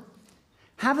ょうか。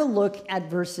Have a look at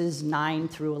verses 9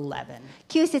 through 11.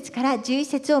 9節から11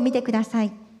節を見てくださ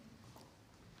い。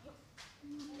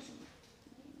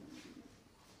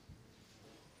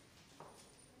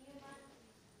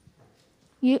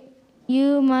You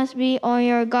must be on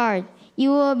your guard.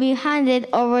 You will be handed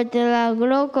over to the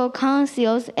local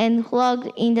councils and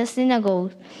flogged in the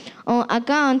synagogues. On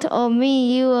account of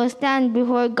me, you will stand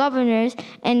before governors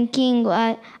and kings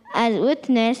as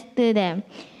witness to them.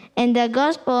 And the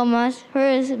gospel must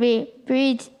first be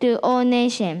preached to all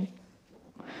nations.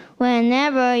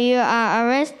 Whenever you are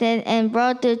arrested and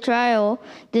brought to trial,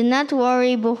 do not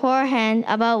worry beforehand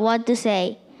about what to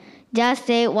say. Just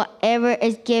say whatever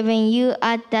is given you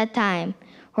at that time,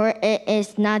 for it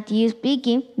is not you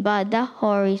speaking, but the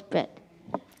Holy Spirit.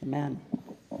 Amen.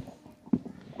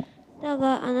 だ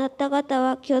があなた方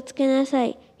は気をつけなさ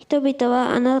い。人々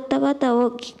はあなた方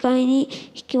を機械に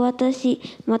引き渡し、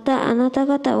またあなた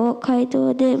方を街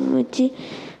道で鞭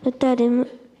打たれ、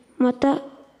また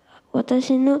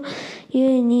私のゆ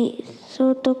えに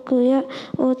総督や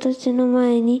王たちの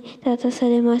前に立たさ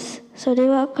れます。それ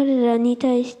は彼らに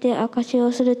対して証し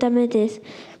をするためです。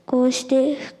こうし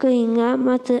て福音が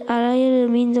まずあらゆる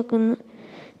民族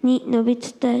に述べ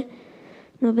伝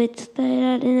え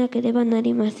られなければな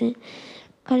りません。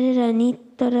彼らに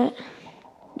取ら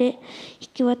れ引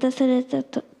き渡された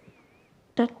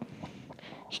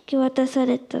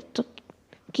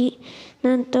時、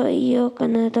何と言おうか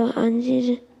など案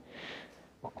じる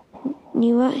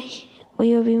には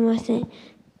及びません。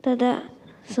ただ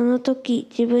その時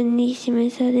自分に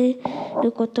示され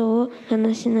ることを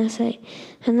話しなさい。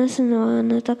話すのはあ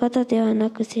なた方ではな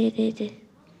く聖霊です。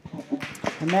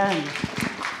Amen.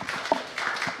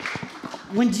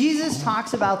 When Jesus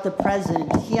talks about the present,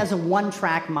 he has a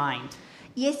one-track mind.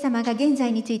 イエス様が現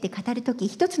在について語るとき、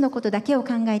一つのことだけを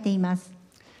考えています。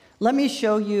Let me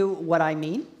show you what I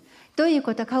mean. どういう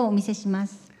ことかをお見せしま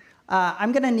す。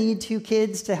I'm going to need two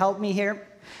kids to help me here.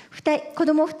 子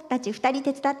供たち2人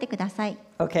手伝ってください。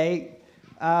Okay.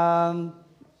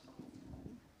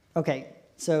 Okay.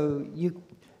 So you,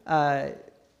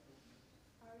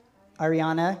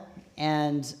 Ariana,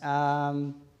 and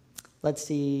let's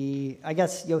see. I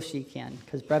guess Yoshi can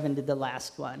because Brevin did the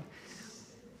last one.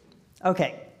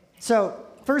 Okay. So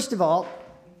first of all,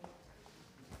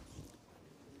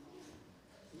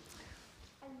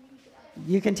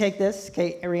 you can take this.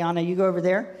 Okay, Ariana, you go over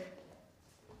there.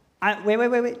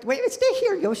 Wait, stay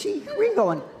here, Yoshi. Where are you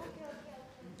going?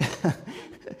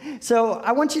 So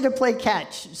I want you to play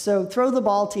catch. So throw the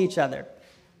ball to each other.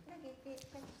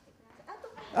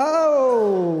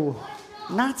 Oh,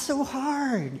 not so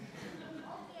hard.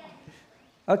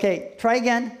 Okay, try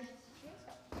again.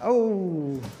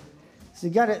 Oh, so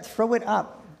you got to throw it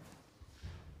up.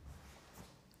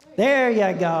 There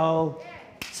you go.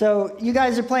 So you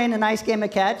guys are playing a nice game of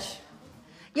catch.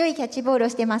 良いキャッチボールを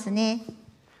してますね。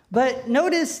But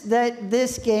notice that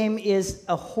this game is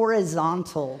a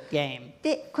horizontal game.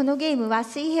 で、このゲームは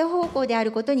水平方向であ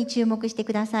ることに注目して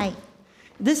ください。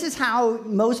This is how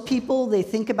most people they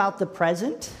think about the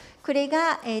present. これ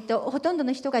が、ほとんど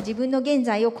の人が自分の現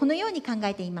在をこのように考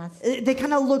えています。They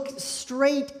kind of look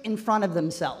straight in front of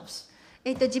themselves.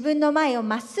 自分の前を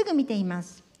まっすぐ見ていま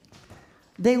す。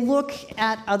They look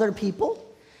at other people.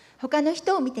 他の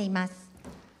人を見ています。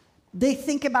They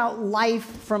think about life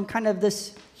from kind of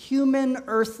this human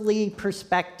earthly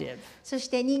perspective. そし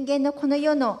て人間のこの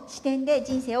世の視点で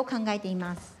人生を考えてい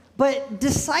ます。But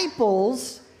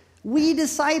we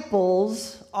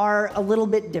disciples are a little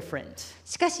bit different.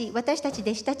 しかし私たち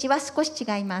弟子たちは少し違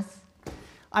います。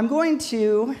I'm going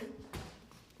to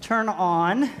turn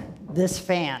on this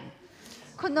fan.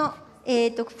 この、フ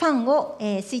ァンを、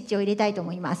スイッチを入れたいと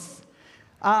思います。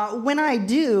When I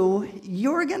do,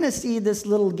 you're going to see this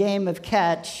little game of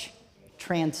catch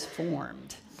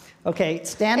transformed. Okay,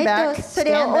 stand back. そ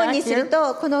れを Stand オンに back する here.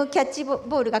 と、このキャッチボ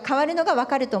ールが変わるのがわ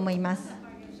かると思います。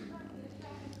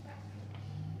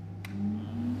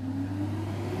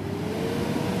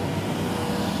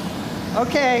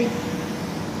Okay.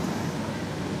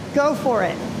 Go for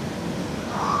it.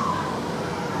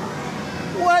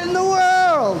 What in the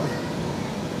world?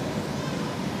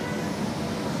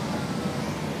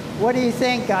 What do you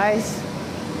think, guys?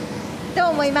 どう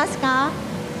思いますか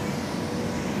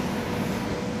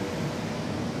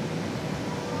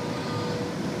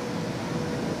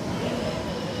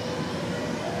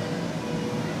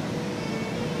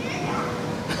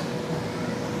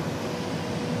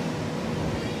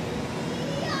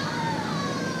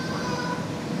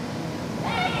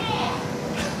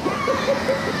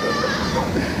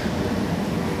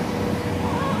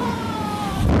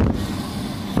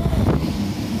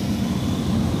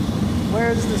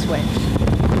？Where's the switch?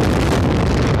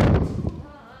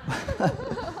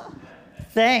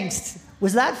 Thanks.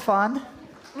 Was that fun?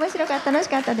 面白かった、楽し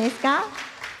かったですか？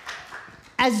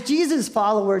 As Jesus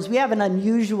followers, we have an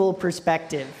unusual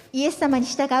perspective. イエス様に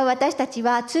従う私たち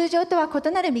は通常とは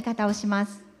異なる見方をしま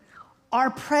す。Our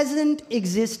present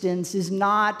existence is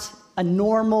not a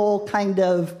normal kind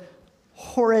of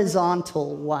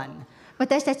horizontal one.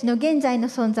 私たちの現在の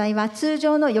存在は通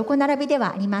常の横並びで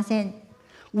はありません。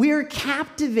We're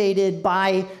captivated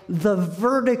by the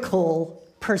vertical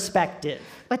perspective.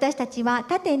 私たちは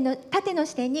縦の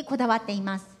視点にこだわってい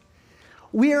ます。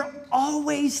We're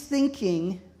always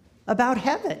thinking about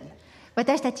heaven.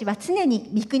 私たちは常に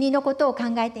御国のことを考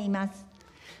えています。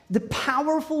The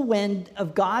powerful wind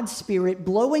of God's Spirit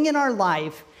blowing in our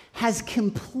life has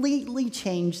completely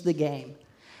changed the game.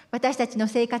 私たちの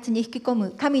生活に引き込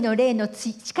む神の霊の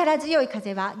力強い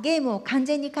風はゲームを完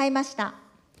全に変えました。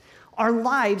Our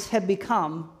lives have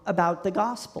become about the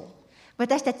gospel.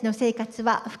 私たちの生活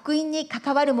は福音に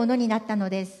関わるものになったの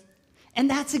です。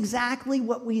And that's exactly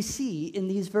what we see in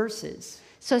these verses.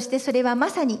 そしてそれはま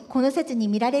さにこの説に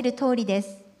見られる通りで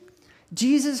す。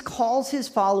Jesus calls his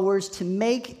followers to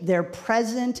make their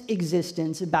present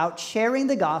existence about sharing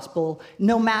the gospel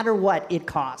no matter what it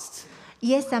costs.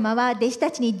 イエス様は弟子た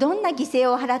ちにどんな犠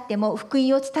牲を払っても福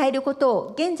音を伝えること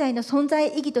を現在の存在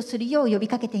意義とするよう呼び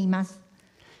かけています。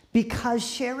Because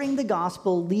sharing the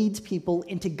gospel leads people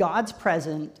into God's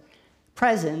presence,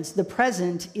 the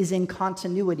present is in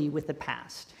continuity with the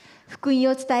past. 福音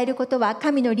を伝えることは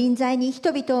神の臨在に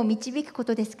人々を導くこ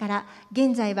とですから、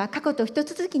現在は過去と一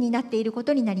続きになっているこ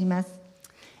とになります。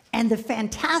And the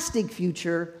fantastic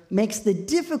future makes the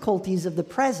difficulties of the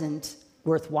present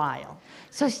worthwhile.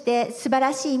 そして素晴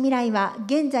らしい未来は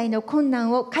現在の困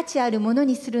難を価値あるもの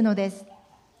にするのです。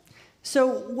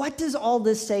So, what does all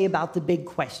this say about the big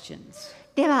questions?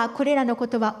 ではこれらのこ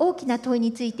とは大きな問い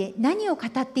について何を語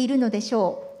っているのでし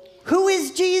ょう。 Who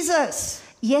is Jesus?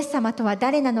 イエス様とは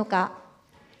誰なのか。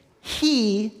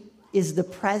 He is the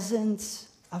presence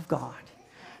of God.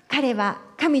 彼は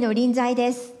神の臨在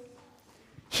です。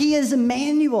 He is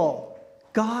Emmanuel,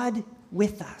 God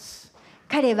with us.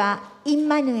 彼はイン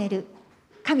マヌエル、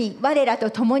神我らと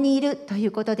共にいるとい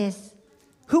うことです。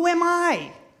 Who am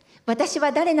I? 私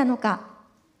は誰なのか。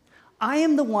 I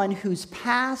am the one whose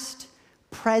past,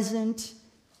 present,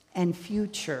 and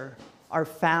future are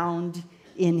found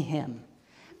in him.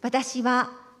 私は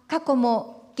過去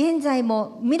も現在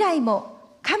も未来も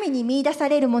神に見出さ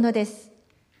れるものです。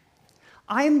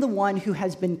 I am the one who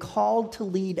has been called to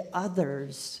lead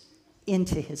others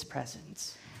into his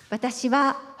presence. 私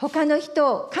は他の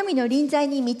人を神の臨在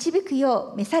に導く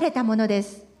よう召されたもので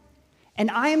す。 And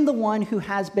I am the one who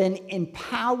has been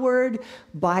empowered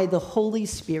by the Holy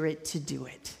Spirit to do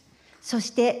it. そ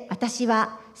して私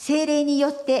は聖霊によ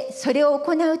ってそれを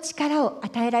行う力を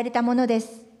与えられたもので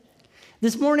す。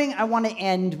 This morning, I want to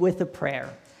end with a prayer.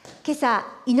 今朝、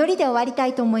祈りで終わりた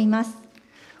いと思います。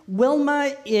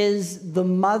 Wilma is the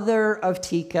mother of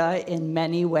Tika in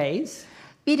many ways.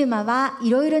 ビルマはい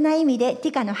ろいろな意味でテ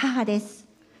ィカの母です。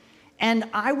 And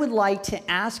I would like to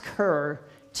ask her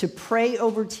to pray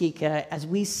over Tika as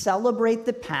we celebrate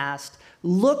the past,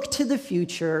 look to the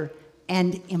future,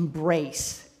 and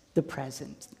embrace the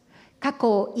present. 過去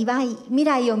を祝い、未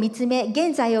来を見つめ、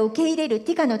現在を受け入れる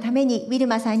ティカのためにウィル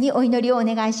マさんにお祈りをお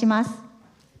願いします。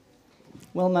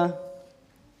 Wilma.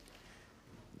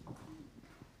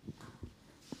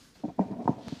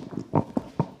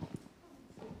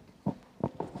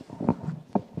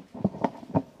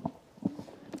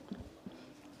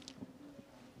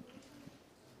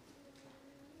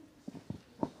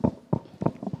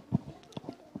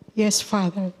 Yes,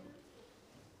 Father.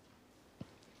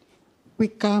 We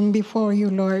come before you,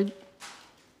 Lord.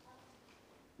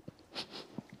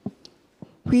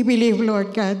 We believe,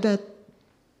 Lord God, that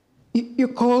you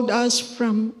called us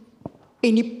from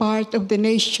any part of the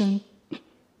nation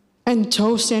and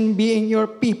chosen being your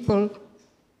people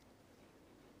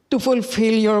to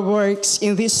fulfill your works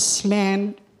in this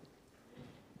land.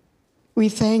 We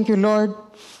thank you, Lord,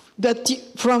 that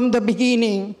from the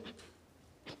beginning,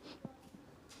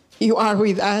 you are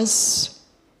with us.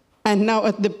 And now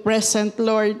at the present,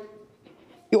 Lord,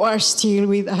 you are still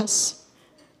with us.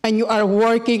 And you are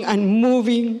working and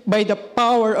moving by the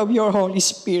power of your Holy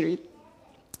Spirit.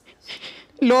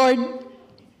 Lord,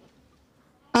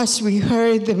 as we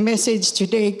heard the message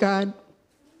today, God,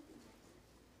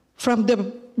 from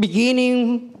the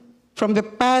beginning, from the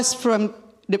past,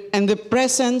 and the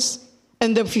present,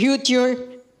 and the future,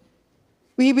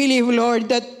 we believe, Lord,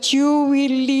 that you will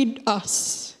lead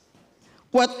us.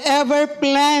 Whatever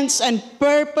plans and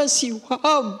purpose you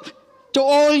have to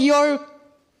all your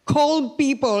called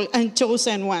people and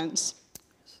chosen ones.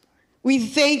 We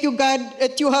thank you, God,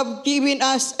 that you have given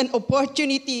us an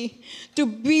opportunity to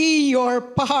be your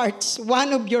parts,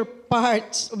 one of your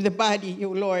parts of the body, O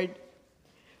Lord.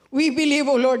 We believe,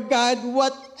 O Lord God,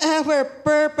 whatever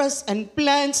purpose and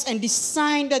plans and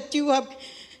design that you have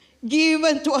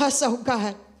given to us, O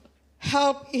God,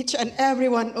 help each and every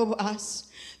one of us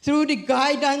through the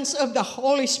guidance of the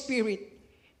Holy Spirit.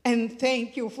 And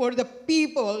thank you for the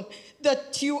people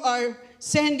that you are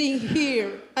sending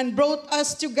here and brought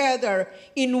us together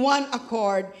in one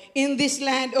accord in this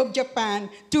land of Japan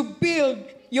to build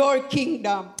your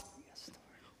kingdom.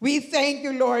 We thank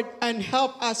you, Lord, and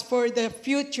help us for the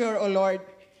future, O Lord.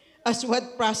 As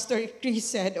what Pastor Chris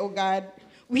said, O God,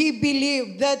 we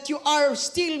believe that you are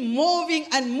still moving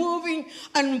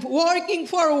and working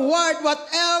forward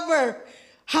whatever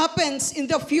happens in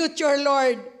the future,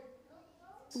 Lord.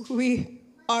 We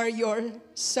are your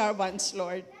servants,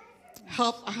 Lord.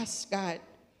 Help us, God.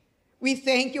 We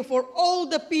thank you for all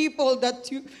the people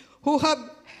who have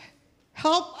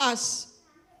helped us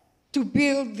to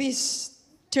build this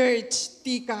church,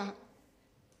 Tika.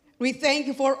 We thank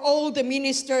you for all the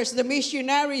ministers, the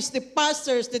missionaries, the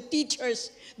pastors, the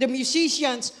teachers, the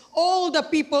musicians, all the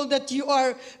people that you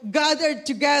are gathered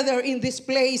together in this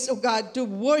place, oh God, to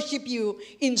worship you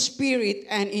in spirit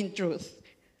and in truth.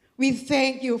 We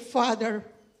thank you, Father,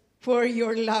 for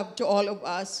your love to all of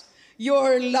us.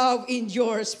 Your love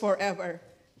endures forever.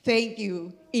 Thank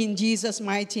you. In Jesus'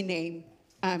 mighty name,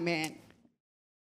 amen.